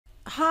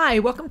Hi,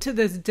 welcome to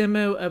this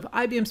demo of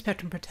IBM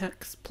Spectrum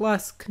Protect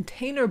Plus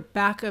container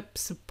backup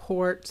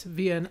support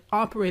via an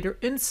operator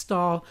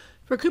install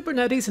for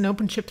Kubernetes and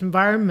OpenShift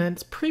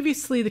environments.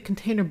 Previously, the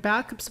container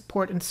backup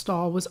support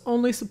install was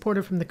only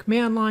supported from the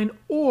command line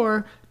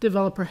or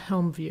developer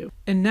Helm view.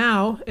 And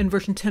now, in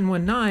version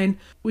 10.19,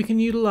 we can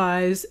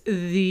utilize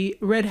the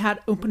Red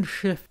Hat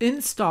OpenShift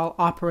install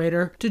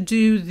operator to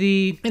do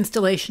the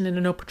installation in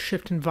an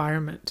OpenShift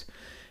environment.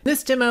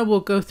 This demo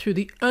will go through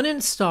the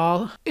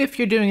uninstall if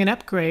you're doing an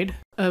upgrade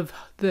of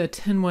the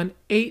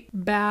 10.18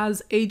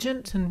 BAAS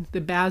agent, and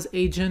the BAAS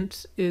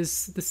agent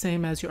is the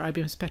same as your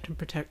IBM Spectrum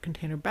Protect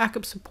container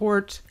backup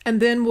support. And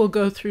then we'll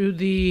go through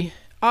the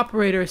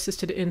operator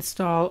assisted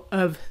install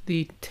of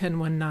the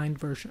 10.19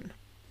 version.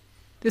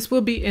 This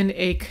will be in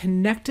a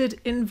connected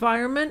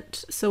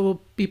environment, so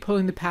we'll be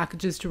pulling the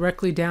packages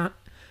directly down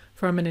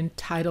from an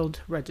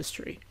entitled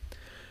registry.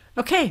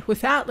 Okay,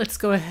 with that, let's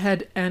go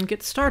ahead and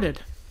get started.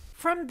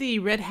 From the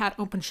Red Hat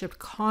OpenShift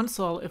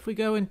console, if we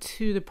go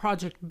into the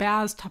project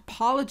BAAS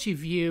topology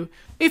view,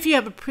 if you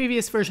have a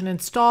previous version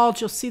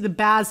installed, you'll see the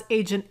BAAS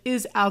agent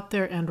is out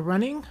there and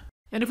running.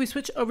 And if we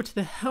switch over to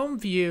the Helm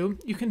view,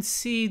 you can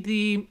see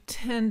the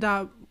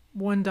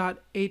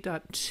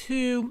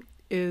 10.1.8.2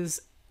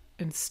 is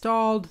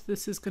installed.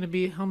 This is going to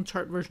be Helm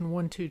chart version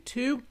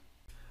 122.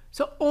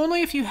 So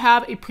only if you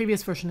have a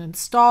previous version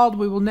installed.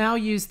 We will now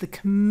use the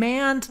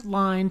command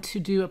line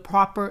to do a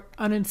proper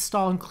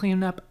uninstall and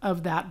cleanup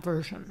of that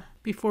version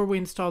before we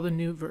install the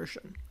new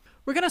version.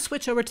 We're going to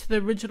switch over to the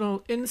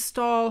original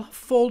install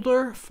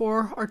folder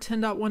for our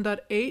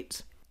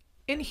 10.1.8.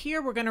 In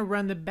here, we're going to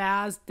run the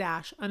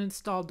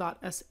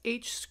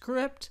BAAS-uninstall.sh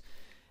script.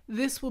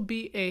 This will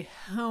be a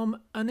Helm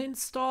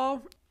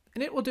uninstall,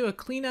 and it will do a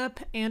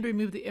cleanup and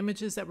remove the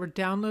images that were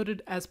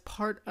downloaded as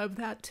part of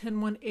that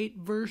 10.1.8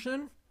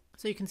 version.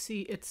 So you can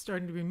see it's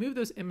starting to remove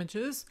those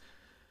images.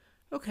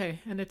 Okay,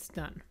 and it's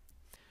done.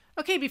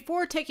 Okay,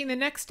 before taking the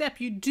next step,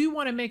 you do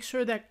want to make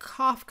sure that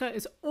Kafka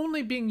is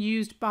only being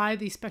used by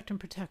the Spectrum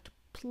Protect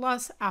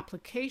Plus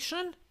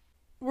application.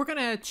 We're going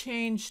to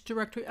change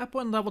directory up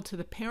one level to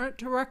the parent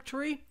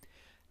directory.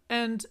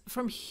 And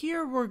from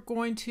here, we're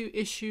going to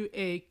issue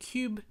a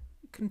kube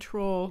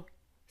control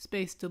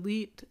space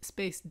delete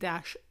space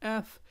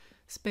 -f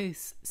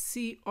space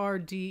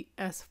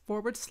CRDS/.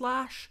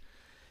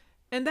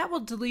 And that will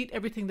delete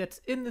everything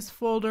that's in this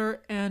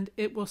folder, and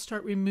it will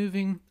start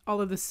removing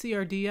all of the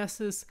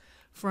CRDSs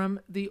from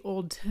the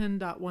old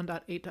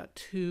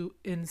 10.1.8.2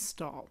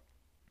 install.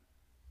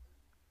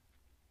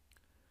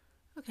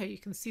 Okay, you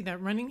can see that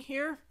running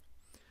here.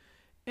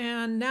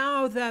 And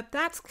now that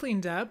that's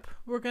cleaned up,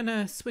 we're going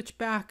to switch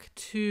back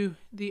to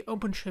the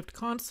OpenShift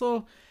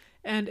console.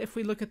 And if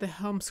we look at the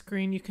Helm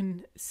screen, you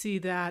can see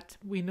that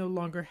we no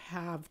longer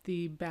have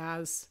the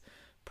BAAS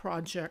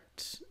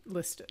project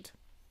listed.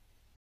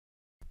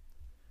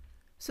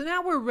 So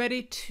now we're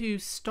ready to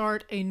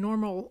start a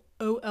normal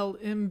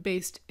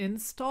OLM-based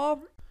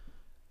install.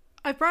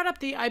 I've brought up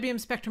the IBM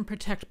Spectrum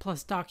Protect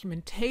Plus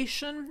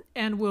documentation,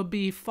 and we'll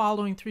be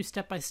following through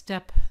step by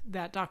step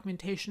that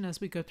documentation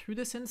as we go through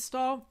this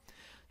install.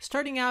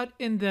 Starting out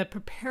in the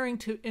preparing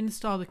to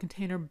install the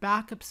container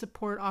backup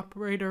support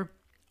operator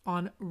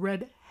on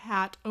Red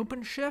Hat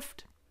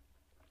OpenShift.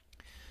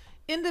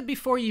 In the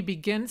Before You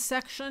Begin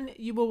section,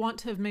 you will want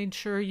to have made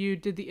sure you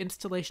did the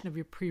installation of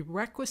your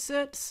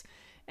prerequisites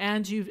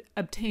and you've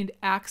obtained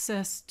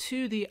access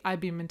to the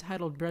IBM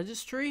Entitled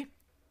Registry.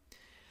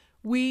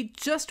 We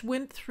just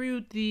went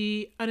through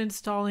the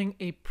uninstalling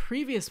a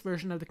previous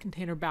version of the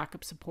container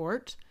backup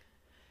support.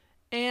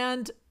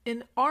 And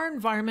in our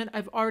environment,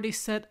 I've already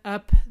set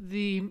up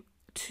the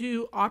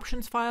two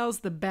options files,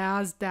 the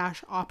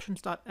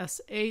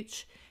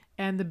BAAS-options.sh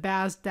and the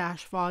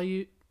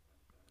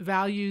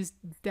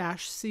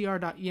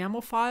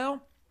BAAS-values-cr.yaml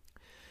file.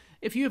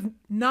 If you have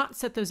not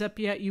set those up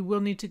yet, you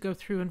will need to go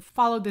through and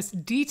follow this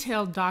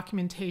detailed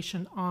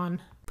documentation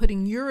on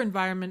putting your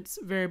environment's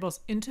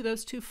variables into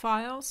those two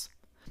files.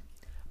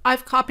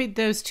 I've copied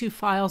those two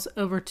files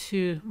over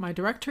to my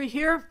directory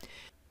here.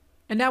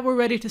 And now we're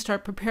ready to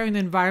start preparing the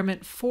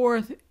environment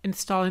for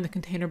installing the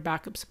container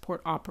backup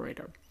support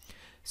operator.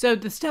 So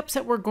the steps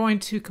that we're going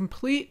to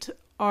complete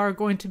are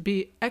going to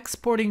be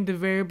exporting the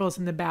variables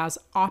in the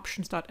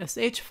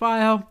BAAS-options.sh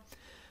file,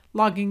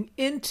 logging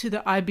into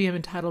the IBM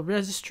Entitled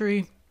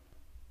Registry.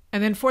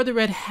 And then for the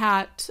Red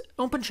Hat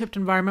OpenShift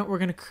environment, we're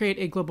going to create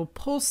a global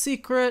pull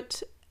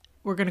secret.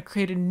 We're going to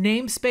create a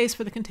namespace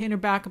for the container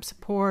backup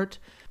support.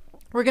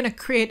 We're going to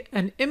create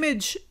an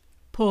image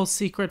pull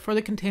secret for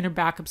the container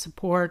backup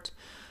support,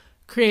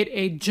 create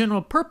a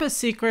general purpose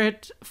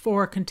secret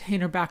for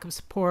container backup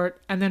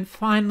support. And then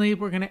finally,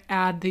 we're going to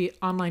add the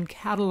online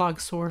catalog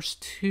source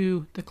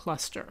to the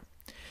cluster.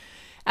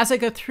 As I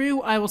go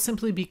through, I will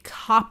simply be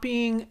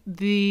copying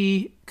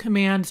the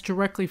commands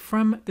directly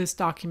from this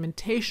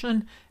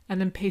documentation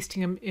and then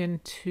pasting them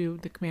into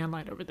the command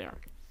line over there.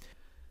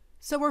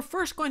 So we're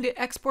first going to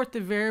export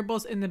the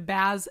variables in the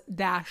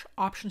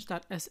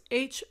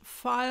BAAS-options.sh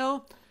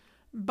file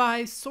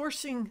by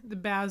sourcing the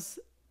BAAS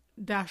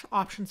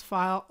 -options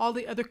file. All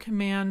the other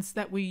commands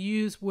that we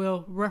use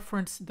will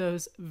reference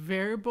those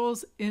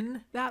variables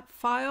in that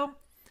file.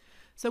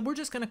 So we're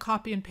just going to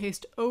copy and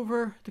paste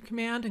over the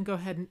command and go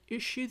ahead and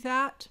issue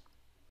that.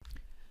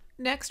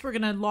 Next, we're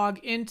going to log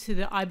into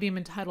the IBM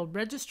Entitled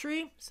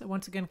Registry. So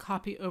once again,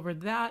 copy over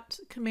that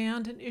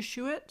command and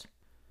issue it.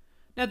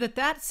 Now that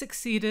that's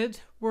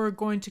succeeded, we're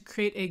going to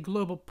create a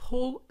global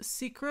pull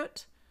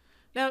secret.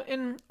 Now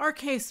in our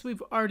case,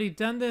 we've already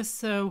done this,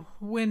 so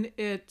when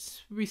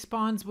it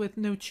responds with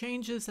no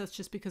changes, that's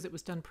just because it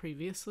was done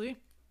previously.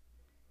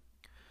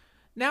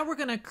 Now we're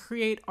going to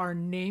create our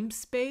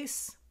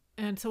namespace,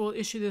 and so we'll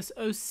issue this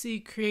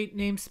OC create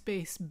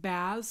namespace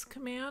BAAS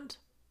command.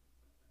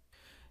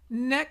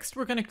 Next,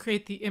 we're going to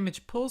create the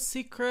image pull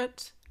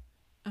secret,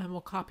 and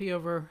we'll copy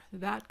over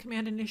that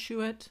command and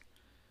issue it.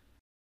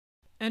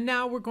 And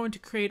now we're going to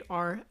create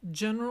our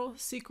general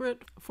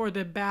secret for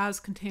the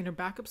BAAS container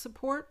backup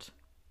support.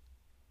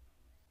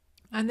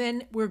 And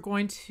then we're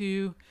going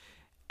to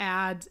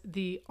add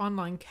the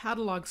online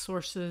catalog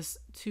sources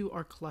to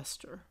our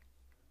cluster.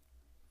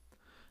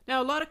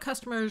 Now, a lot of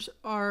customers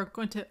are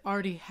going to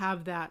already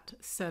have that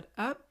set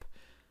up.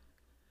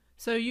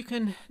 So you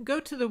can go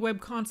to the web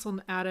console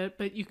and add it,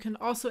 but you can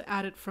also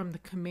add it from the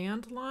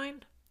command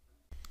line.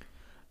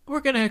 We're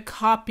going to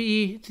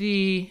copy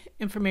the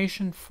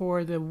information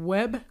for the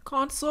web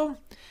console,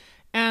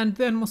 and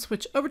then we'll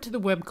switch over to the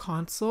web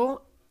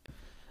console.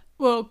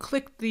 We'll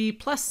click the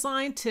plus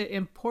sign to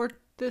import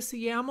this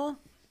YAML.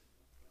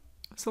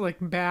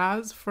 Select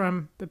BAAS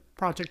from the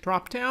project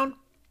dropdown.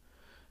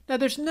 Now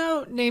there's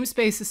no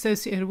namespace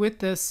associated with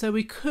this, so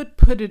we could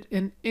put it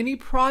in any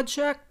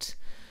project,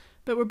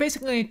 but we're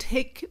basically going to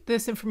take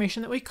this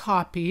information that we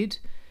copied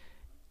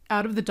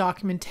out of the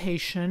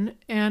documentation,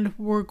 and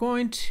we're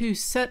going to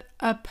set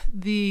up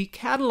the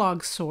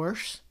catalog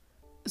source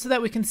so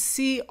that we can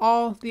see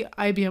all the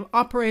IBM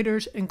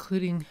operators,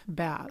 including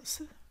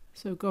BAAS.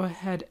 So go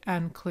ahead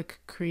and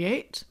click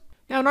Create.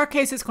 Now in our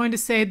case, it's going to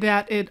say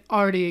that it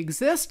already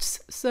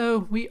exists, so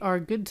we are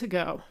good to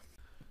go.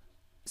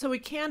 So we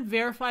can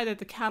verify that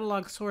the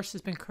catalog source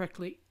has been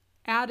correctly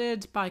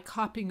added by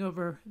copying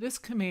over this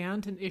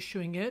command and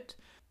issuing it.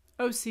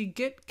 OC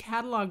get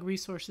catalog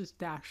resources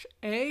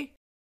 -A.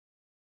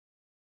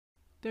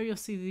 There you'll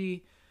see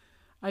the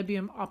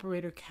IBM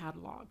operator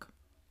catalog.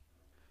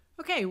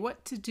 Okay,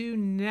 what to do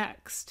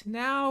next?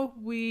 Now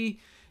we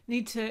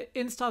need to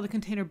install the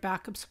container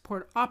backup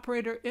support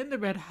operator in the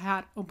Red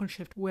Hat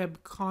OpenShift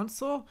web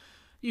console.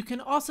 You can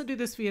also do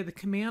this via the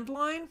command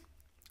line.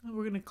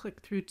 We're going to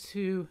click through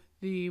to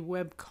the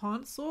web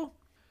console.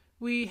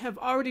 We have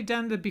already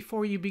done the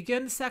before you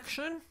begin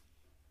section.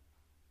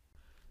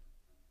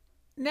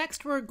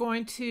 Next, we're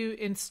going to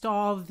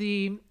install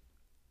the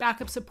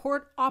backup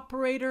support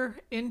operator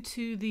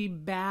into the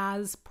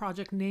BAAS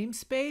project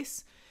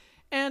namespace.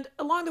 And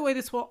along the way,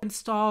 this will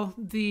install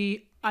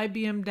the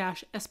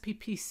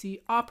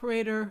IBM-SPPC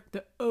operator,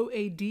 the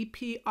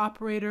OADP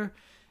operator,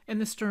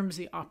 and the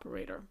STRMZ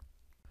operator.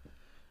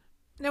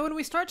 Now, when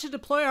we start to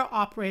deploy our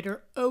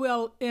operator,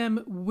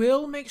 OLM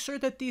will make sure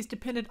that these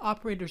dependent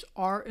operators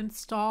are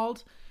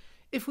installed.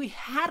 If we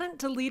hadn't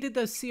deleted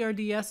those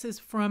CRDSs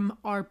from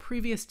our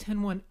previous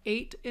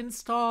 10.1.8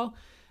 install,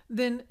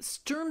 then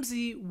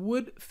STRMZ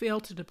would fail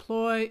to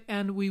deploy,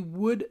 and we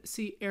would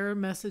see error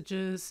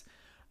messages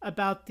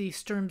about the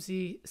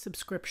STRMZ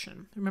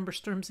subscription. Remember,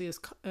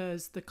 STRMZ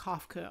is the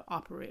Kafka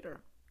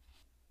operator.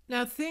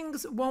 Now,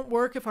 things won't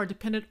work if our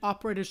dependent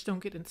operators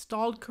don't get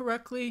installed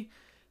correctly.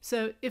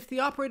 So if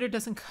the operator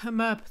doesn't come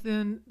up,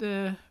 then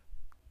the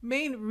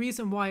main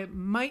reason why it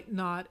might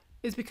not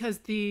is because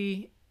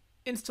the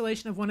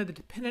installation of one of the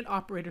dependent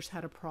operators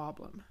had a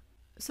problem.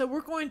 So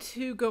we're going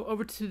to go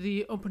over to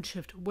the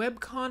OpenShift web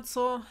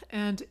console,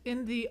 and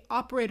in the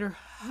operator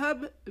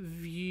hub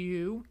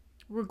view,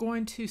 we're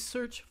going to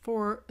search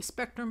for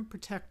Spectrum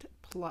Protect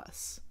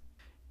Plus.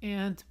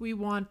 And we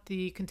want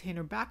the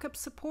container backup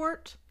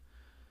support.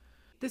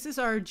 This is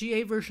our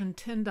GA version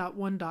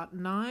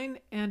 10.1.9,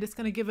 and it's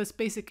going to give us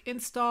basic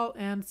install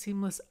and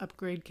seamless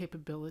upgrade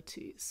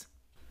capabilities.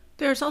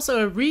 There's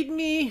also a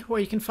README where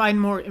you can find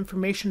more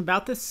information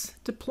about this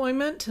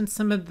deployment and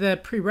some of the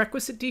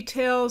prerequisite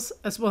details,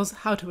 as well as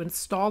how to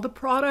install the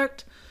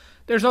product.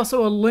 There's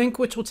also a link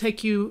which will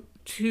take you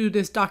to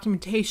this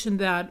documentation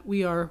that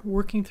we are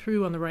working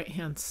through on the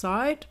right-hand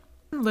side.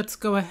 Let's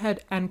go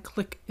ahead and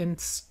click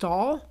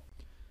Install.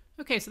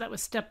 Okay, so that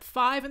was step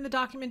 5 in the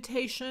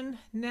documentation.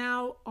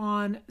 Now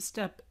on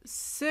step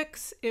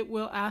 6, it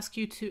will ask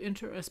you to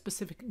enter a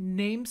specific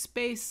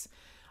namespace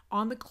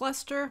on the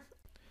cluster.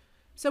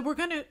 So we're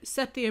going to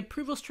set the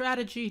approval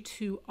strategy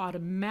to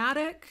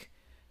automatic.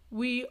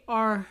 We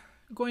are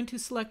going to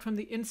select from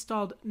the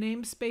installed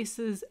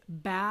namespaces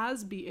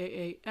BAAS,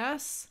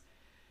 B-A-A-S.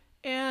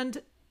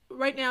 And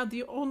right now,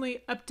 the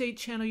only update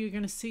channel you're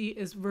going to see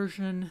is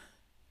version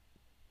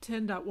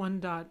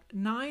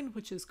 10.1.9,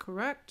 which is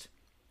correct.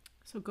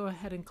 So go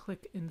ahead and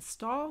click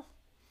Install.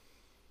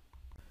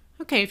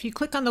 Okay, if you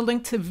click on the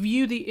link to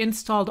view the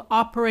installed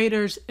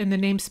operators in the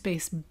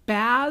namespace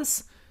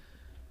BAAS,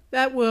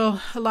 That will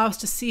allow us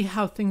to see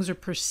how things are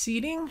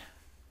proceeding.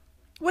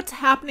 What's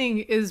happening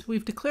is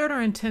we've declared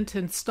our intent to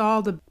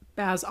install the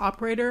BAAS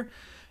operator,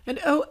 and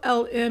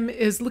OLM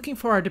is looking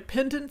for our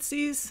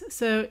dependencies.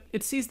 So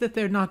it sees that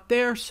they're not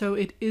there, so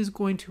it is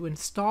going to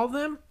install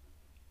them.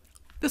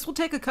 This will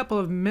take a couple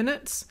of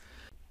minutes.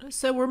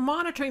 So we're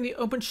monitoring the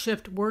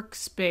OpenShift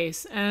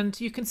workspace,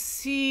 and you can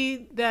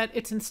see that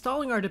it's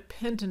installing our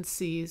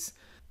dependencies.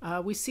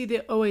 We see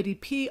the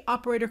OADP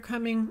operator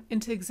coming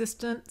into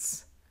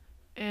existence,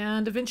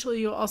 and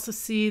eventually you'll also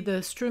see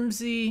the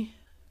strimz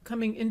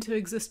coming into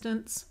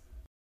existence.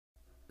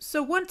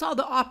 So once all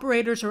the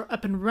operators are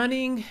up and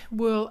running,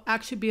 we'll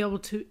actually be able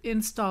to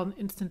install an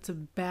instance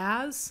of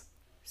BAAS.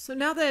 So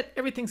now that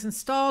everything's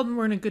installed and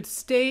we're in a good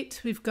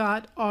state, we've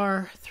got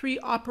our 3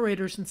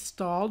 operators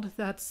installed.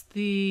 That's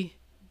the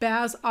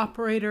BAAS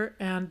operator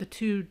and the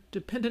 2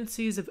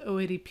 dependencies of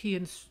OADP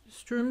and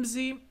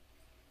strimz.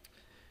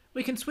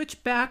 We can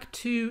switch back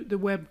to the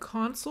web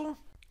console.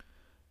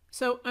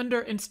 So under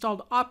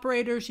installed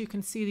operators, you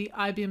can see the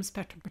IBM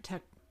Spectrum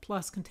Protect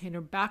Plus container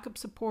backup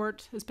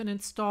support has been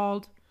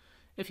installed.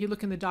 If you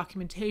look in the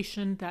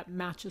documentation, that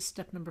matches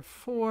step number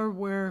 4,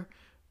 where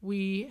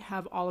we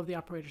have all of the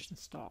operators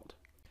installed.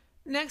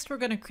 Next, we're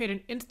going to create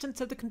an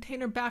instance of the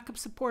container backup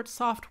support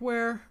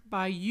software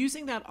by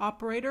using that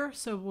operator.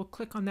 So we'll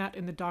click on that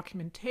in the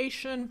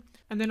documentation,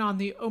 and then on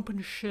the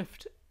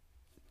OpenShift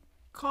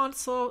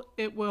console,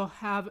 it will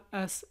have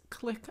us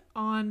click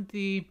on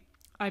the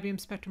IBM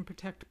Spectrum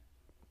Protect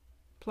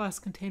Plus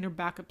container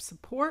backup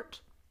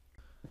support.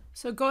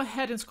 So go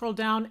ahead and scroll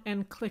down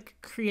and click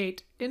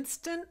Create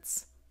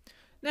Instance.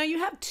 Now you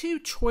have 2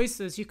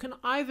 choices. You can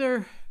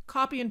either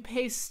copy and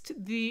paste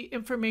the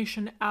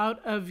information out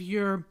of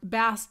your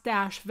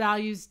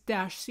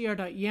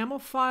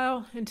BAAS-values-cr.yaml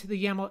file into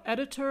the YAML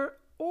editor,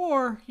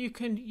 or you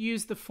can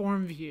use the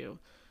form view.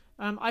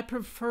 I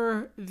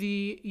prefer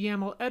the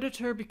YAML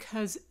editor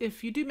because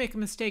if you do make a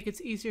mistake, it's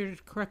easier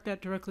to correct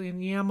that directly in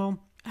YAML,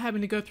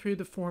 having to go through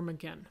the form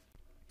again.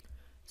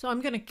 So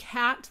I'm going to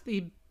cat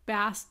the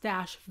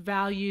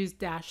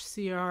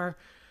BAAS-values-cr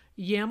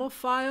YAML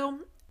file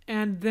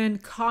and then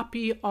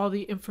copy all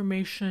the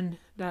information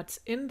that's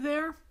in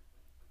there.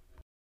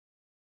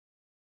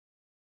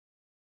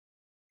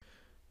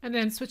 And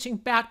then switching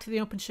back to the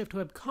OpenShift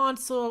web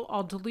console,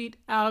 I'll delete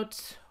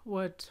out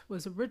what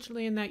was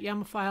originally in that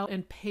YAML file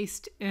and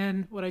paste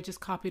in what I just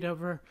copied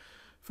over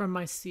from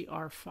my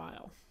CR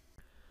file.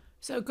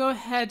 So go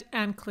ahead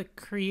and click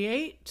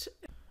Create.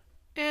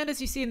 And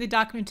as you see in the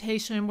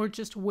documentation, we're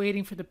just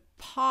waiting for the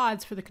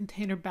pods for the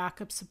container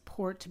backup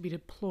support to be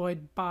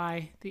deployed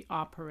by the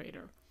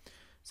operator.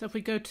 So if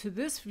we go to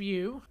this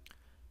view,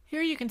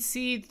 here you can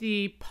see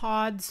the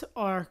pods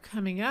are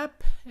coming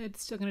up.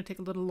 It's still going to take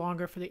a little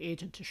longer for the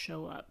agent to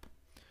show up.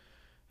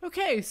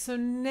 Okay, so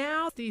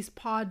now these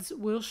pods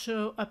will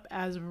show up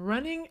as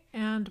running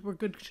and we're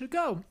good to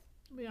go.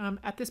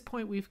 At this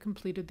point, we've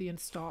completed the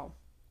install.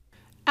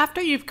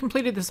 After you've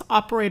completed this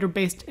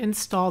operator-based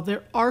install,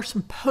 there are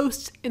some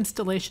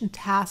post-installation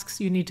tasks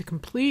you need to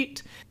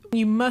complete.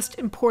 You must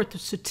import the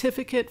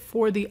certificate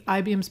for the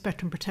IBM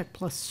Spectrum Protect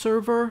Plus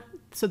server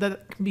so that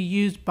it can be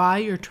used by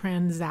your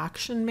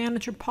transaction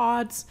manager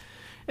pods.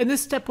 And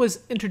this step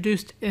was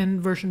introduced in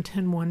version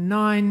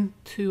 10.1.9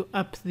 to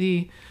up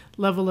the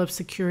level of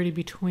security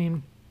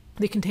between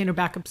the container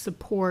backup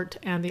support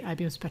and the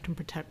IBM Spectrum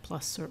Protect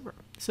Plus server.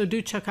 So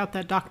do check out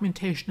that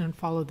documentation and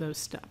follow those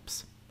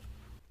steps.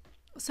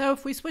 So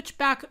if we switch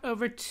back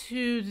over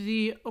to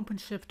the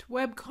OpenShift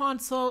web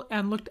console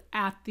and looked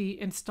at the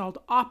installed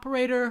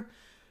operator,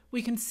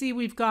 we can see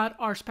we've got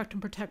our Spectrum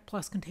Protect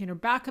Plus container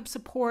backup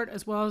support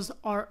as well as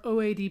our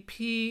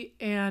OADP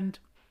and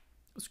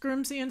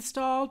strimz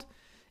installed.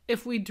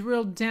 If we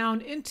drill down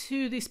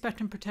into the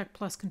Spectrum Protect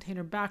Plus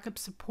container backup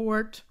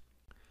support,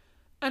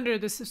 under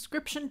the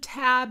subscription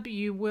tab,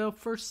 you will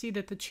first see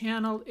that the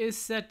channel is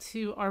set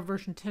to our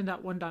version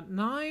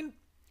 10.1.9.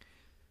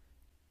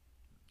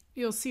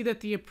 You'll see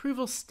that the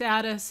approval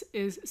status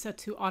is set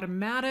to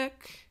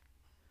automatic.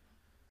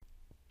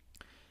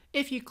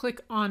 If you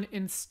click on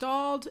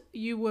installed,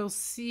 you will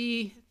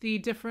see the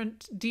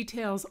different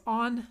details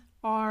on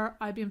our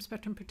IBM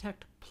Spectrum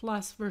Protect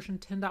Plus version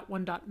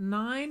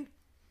 10.1.9.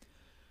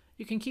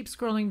 You can keep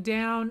scrolling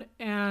down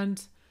and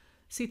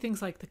see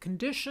things like the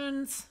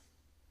conditions.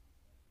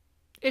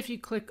 If you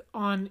click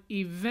on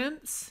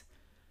events,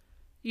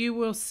 you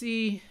will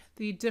see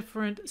the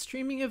different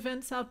streaming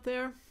events out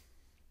there.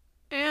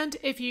 And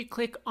if you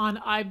click on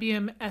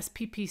IBM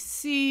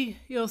SPPC,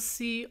 you'll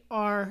see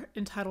our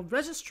Entitled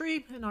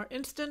Registry in our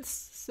instance,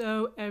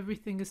 so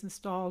everything is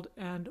installed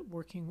and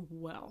working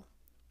well.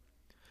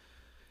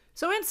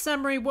 So in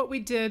summary, what we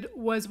did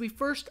was we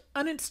first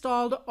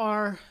uninstalled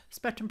our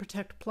Spectrum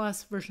Protect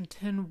Plus version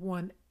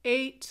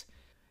 10.1.8,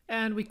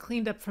 and we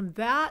cleaned up from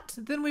that.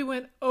 Then we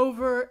went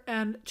over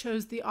and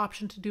chose the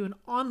option to do an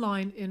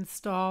online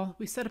install.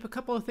 We set up a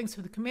couple of things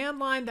for the command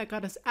line that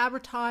got us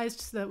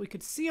advertised so that we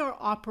could see our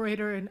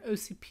operator in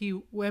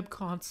OCP web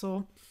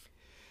console.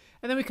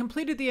 And then we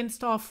completed the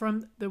install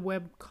from the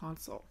web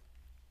console.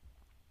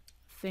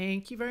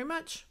 Thank you very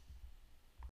much.